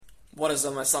What is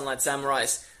up, my Sunlight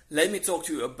Samurais? Let me talk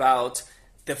to you about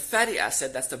the fatty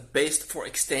acid that's the best for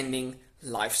extending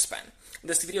lifespan.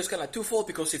 This video is kind of twofold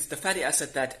because it's the fatty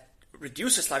acid that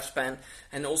reduces lifespan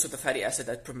and also the fatty acid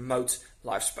that promotes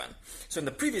lifespan. So in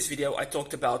the previous video I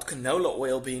talked about canola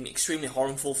oil being extremely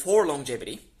harmful for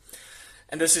longevity,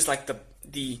 and this is like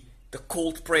the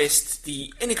cold pressed,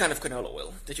 any kind of canola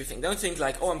oil that you think. Don't think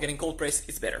like, oh, I'm getting cold pressed,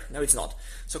 it's better. No, it's not.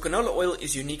 So canola oil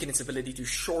is unique in its ability to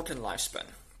shorten lifespan.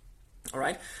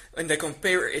 Alright? And they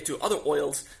compare it to other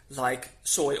oils like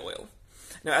soy oil.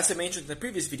 Now, as I mentioned in the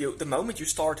previous video, the moment you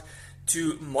start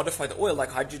to modify the oil,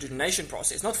 like hydrogenation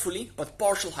process, not fully, but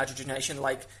partial hydrogenation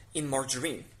like in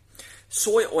margarine,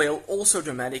 soy oil also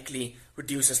dramatically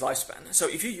reduces lifespan. So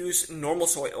if you use normal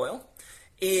soy oil,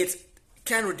 it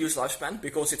can reduce lifespan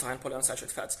because it's high in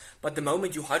polyunsaturated fats, but the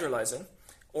moment you hydrolyze it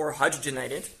or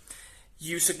hydrogenate it,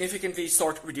 you significantly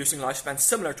start reducing lifespan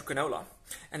similar to canola.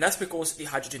 And that's because the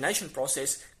hydrogenation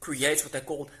process creates what they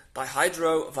call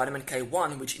dihydrovitamin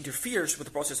K1, which interferes with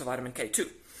the process of vitamin K2.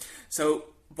 So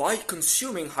by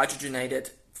consuming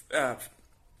hydrogenated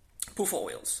PUFA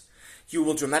oils, you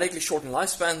will dramatically shorten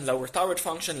lifespan, lower thyroid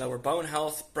function, lower bone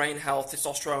health, brain health,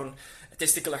 testosterone,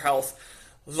 testicular health,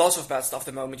 lots of bad stuff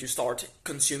the moment you start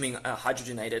consuming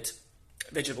hydrogenated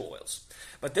vegetable oils.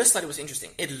 But this study was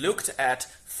interesting. It looked at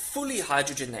fully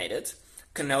hydrogenated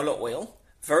canola oil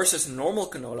versus normal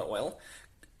canola oil,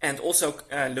 and also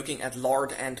looking at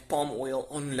lard and palm oil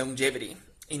on longevity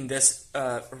in this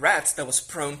rat that was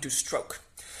prone to stroke.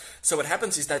 So what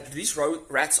happens is that these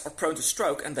rats are prone to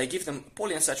stroke, and they give them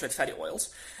polyunsaturated fatty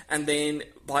oils, and then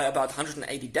by about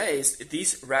 180 days,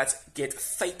 these rats get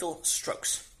fatal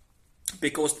strokes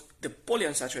because the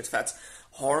polyunsaturated fats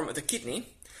harm the kidney,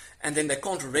 and then they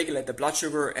can't regulate the blood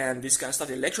sugar and this kind of stuff,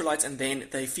 the electrolytes, and then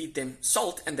they feed them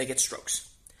salt and they get strokes.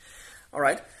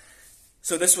 Alright,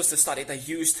 so this was the study. They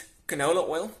used canola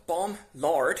oil, palm,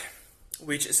 lard,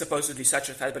 which is supposedly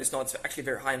saturated fat, but it's not. It's actually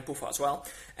very high in PUFA as well.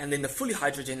 And then the fully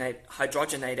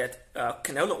hydrogenated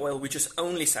canola oil, which is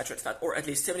only saturated fat, or at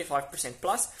least 75%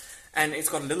 plus, and it's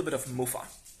got a little bit of MUFA,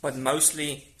 but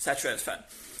mostly saturated fat.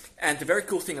 And the very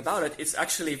cool thing about it, it's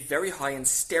actually very high in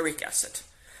stearic acid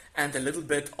and a little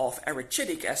bit of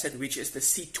arachidic acid, which is the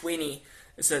C20.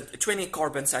 It's a 20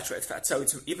 carbon saturated fat, so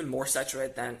it's even more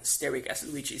saturated than stearic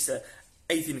acid, which is a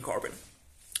 18 carbon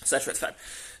saturated fat.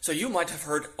 So you might have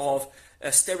heard of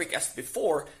stearic acid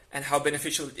before and how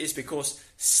beneficial it is, because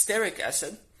stearic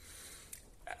acid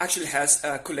actually has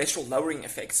cholesterol lowering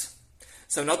effects.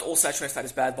 So not all saturated fat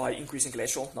is bad by increasing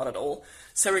cholesterol, not at all.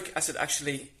 Stearic acid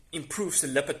actually improves the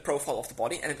lipid profile of the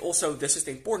body, and it also, this is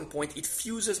the important point, it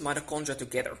fuses mitochondria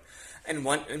together. And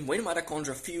when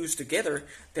mitochondria fuse together,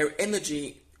 their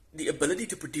energy, the ability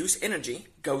to produce energy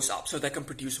goes up, so they can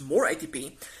produce more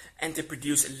ATP and to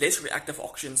produce less reactive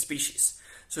oxygen species.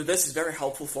 So this is very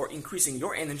helpful for increasing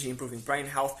your energy, improving brain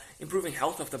health, improving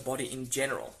health of the body in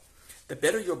general. The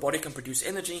better your body can produce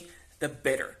energy, the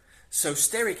better. So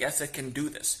stearic acid can do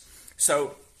this.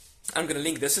 So I'm going to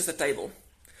link, this is the table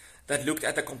that looked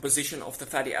at the composition of the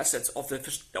fatty acids of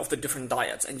the different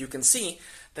diets. And you can see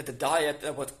that the diet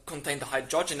that would contain the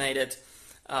hydrogenated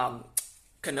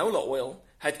canola oil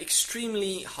had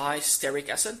extremely high stearic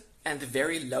acid and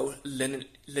very low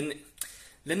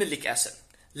linoleic acid.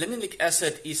 Linoleic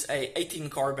acid is a 18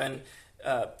 carbon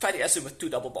fatty acid with 2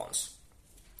 double bonds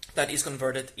that is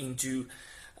converted into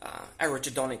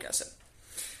arachidonic acid.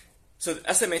 So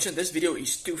as I mentioned, this video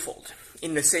is twofold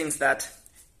in the sense that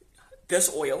this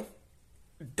oil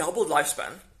doubled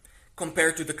lifespan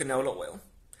compared to the canola oil,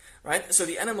 right? So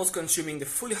the animals consuming the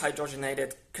fully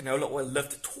hydrogenated canola oil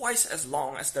lived twice as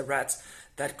long as the rats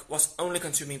that was only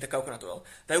consuming the coconut oil.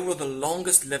 They were the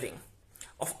longest living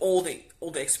of all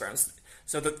the experiments.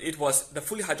 So that it was the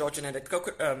fully hydrogenated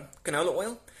canola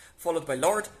oil, followed by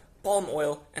lard, palm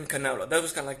oil, and canola. That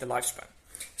was kind of like the lifespan.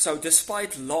 So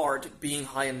despite lard being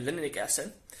high in linoleic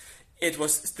acid, it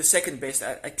was the second best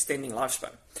at extending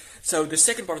lifespan. So the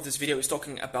second part of this video is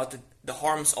talking about the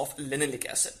harms of linoleic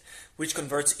acid, which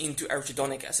converts into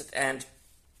arachidonic acid. And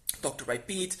Dr. Ray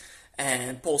Peat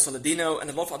and Paul Saladino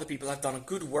and a lot of other people have done a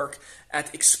good work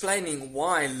at explaining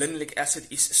why linoleic acid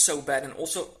is so bad. And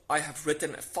also I have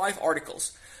written 5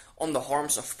 articles on the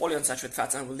harms of polyunsaturated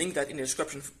fats, and I will link that in the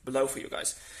description below for you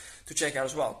guys to check out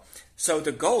as well. So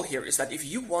the goal here is that if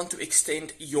you want to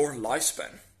extend your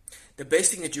lifespan, the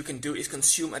best thing that you can do is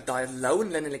consume a diet low in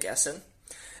linoleic acid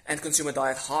and consume a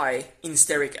diet high in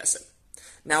stearic acid.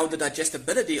 Now, the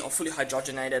digestibility of fully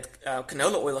hydrogenated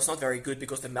canola oil is not very good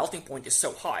because the melting point is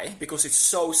so high, because it's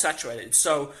so saturated, it's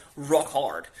so rock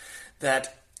hard,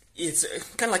 that it's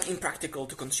kind of like impractical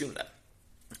to consume that.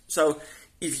 So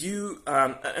If you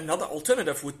another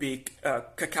alternative would be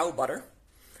cacao butter.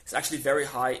 It's actually very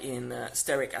high in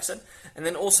stearic acid. And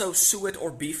then also suet or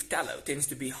beef tallow tends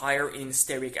to be higher in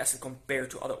stearic acid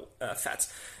compared to other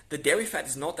fats. The dairy fat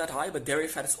is not that high, but dairy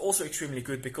fat is also extremely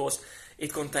good because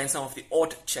it contains some of the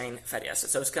odd chain fatty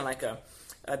acids. So it's kind of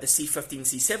like the C15,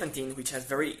 C17, which has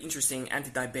very interesting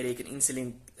anti-diabetic and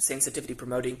insulin sensitivity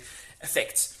promoting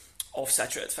effects of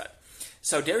saturated fat.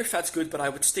 So dairy fat's good, but I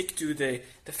would stick to the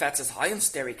fats that's high in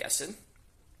stearic acid.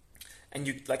 And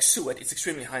you like suet, it's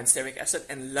extremely high in stearic acid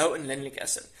and low in linoleic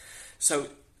acid. So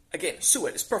again,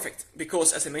 suet is perfect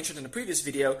because, as I mentioned in the previous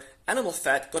video, animal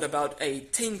fat got about a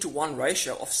 10:1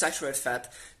 ratio of saturated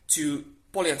fat to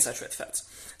polyunsaturated fats.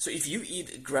 So if you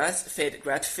eat grass-fed,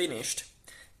 grass-finished,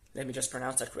 let me just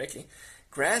pronounce that correctly,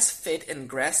 grass-fed and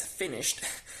grass-finished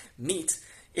meat,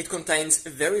 it contains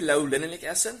very low linoleic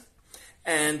acid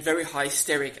and very high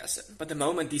stearic acid. But the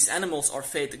moment these animals are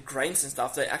fed grains and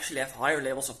stuff, they actually have higher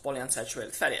levels of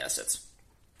polyunsaturated fatty acids.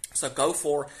 So go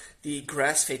for the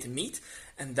grass-fed meat,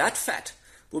 and that fat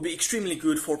will be extremely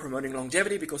good for promoting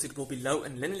longevity because it will be low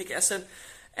in linoleic acid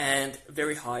and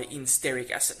very high in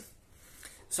stearic acid.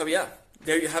 So yeah,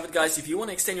 there you have it, guys. If you want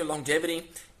to extend your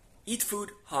longevity, eat food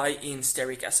high in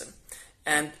stearic acid.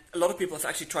 And a lot of people have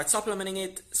actually tried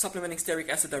supplementing stearic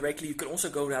acid directly. You can also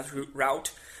go that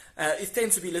route. It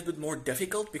tends to be a little bit more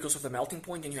difficult because of the melting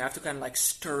point, and you have to kind of like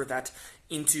stir that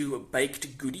into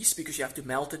baked goodies because you have to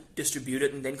melt it, distribute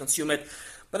it, and then consume it.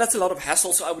 But that's a lot of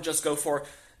hassle, so I would just go for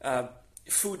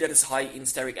food that is high in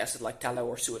stearic acid, like tallow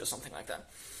or suet or something like that.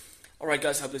 Alright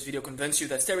guys, I hope this video convinced you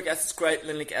that stearic acid is great,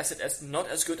 linoleic acid is not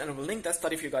as good, and I will link that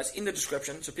study for you guys in the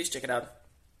description, so please check it out.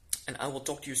 And I will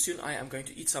talk to you soon. I am going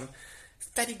to eat some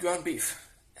fatty ground beef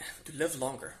to live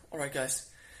longer. Alright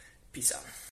guys, peace out.